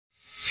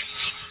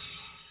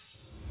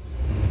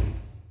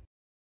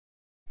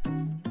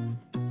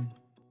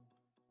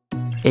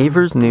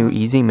AVer's new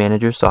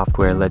EZManager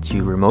software lets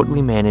you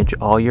remotely manage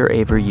all your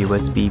AVer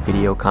USB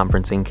video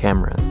conferencing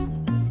cameras.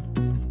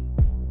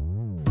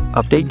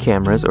 Update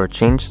cameras or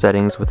change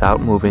settings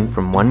without moving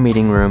from one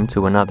meeting room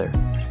to another.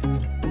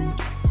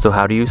 So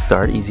how do you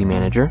start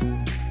EZManager?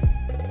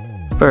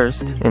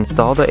 First,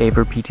 install the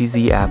AVer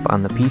PTZ app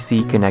on the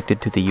PC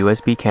connected to the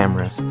USB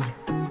cameras.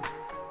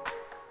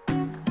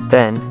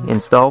 Then,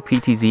 install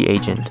PTZ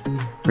Agent.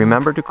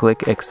 Remember to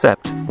click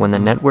Accept when the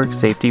network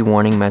safety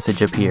warning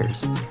message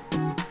appears.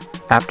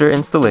 After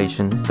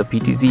installation, the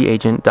PTZ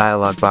Agent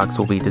dialog box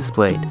will be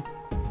displayed.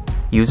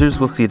 Users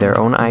will see their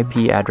own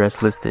IP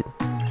address listed.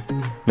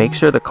 Make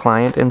sure the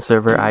client and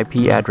server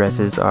IP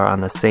addresses are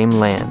on the same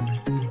LAN.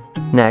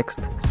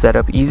 Next, set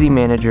up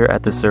EZManager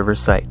at the server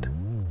site.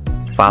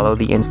 Follow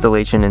the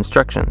installation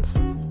instructions.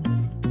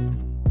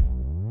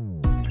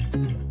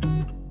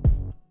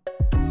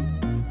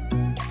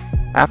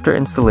 After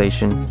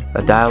installation,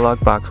 a dialog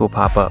box will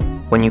pop up.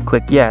 When you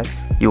click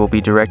Yes, you will be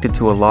directed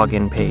to a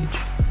login page.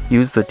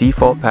 Use the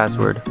default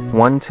password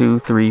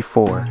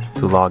 1234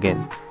 to log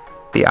in.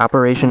 The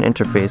operation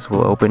interface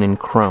will open in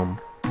Chrome.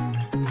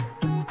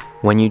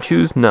 When you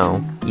choose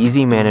No,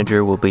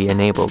 EZManager will be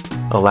enabled,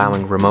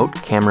 allowing remote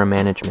camera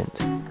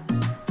management.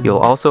 You'll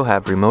also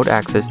have remote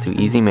access to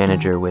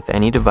EZManager with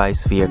any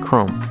device via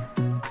Chrome.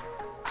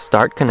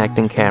 Start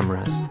connecting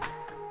cameras.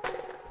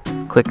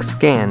 Click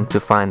Scan to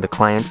find the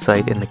client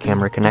site in the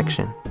camera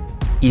connection.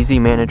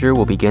 EZManager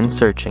will begin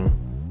searching.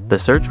 The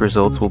search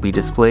results will be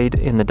displayed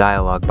in the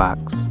dialog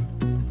box.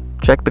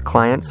 Check the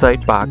client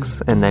site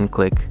box and then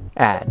click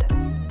Add.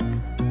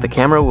 The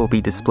camera will be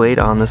displayed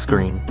on the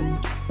screen.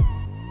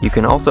 You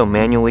can also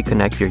manually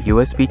connect your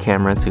USB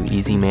camera to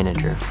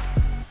EZManager.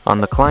 On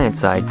the client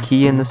side,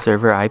 key in the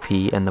server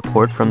IP and the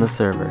port from the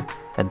server,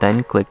 and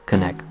then click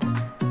Connect.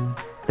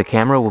 The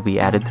camera will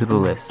be added to the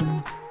list.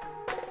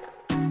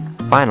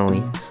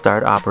 Finally,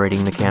 start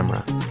operating the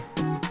camera.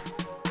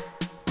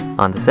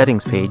 On the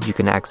settings page, you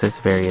can access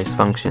various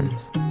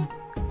functions.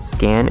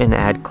 Scan and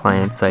add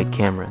client-side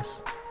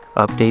cameras.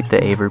 Update the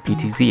AVer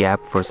PTZ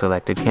app for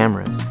selected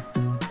cameras.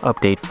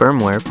 Update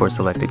firmware for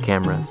selected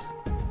cameras.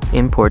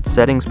 Import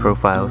settings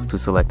profiles to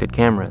selected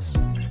cameras.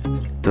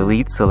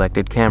 Delete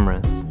selected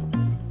cameras.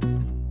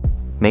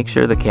 Make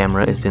sure the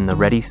camera is in the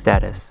ready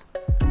status.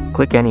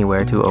 Click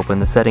anywhere to open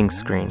the settings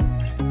screen.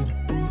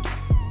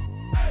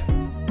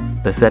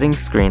 The settings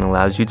screen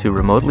allows you to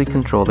remotely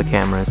control the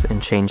cameras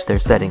and change their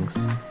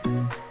settings.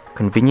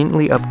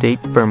 Conveniently update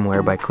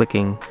firmware by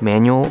clicking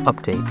Manual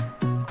Update.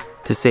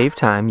 To save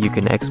time, you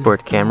can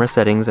export camera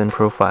settings and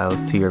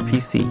profiles to your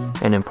PC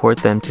and import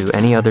them to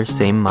any other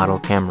same model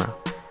camera.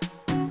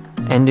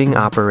 Ending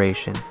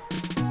operation.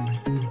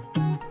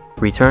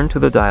 Return to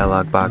the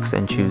dialog box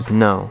and choose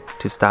No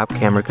to stop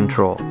camera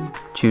control.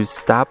 Choose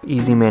Stop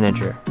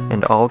EZManager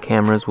and all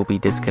cameras will be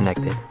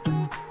disconnected.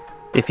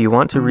 If you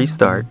want to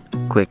restart,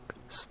 click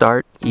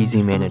Start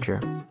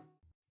EZManager.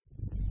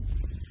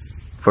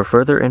 For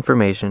further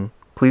information,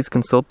 please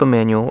consult the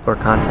manual or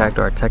contact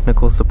our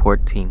technical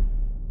support team.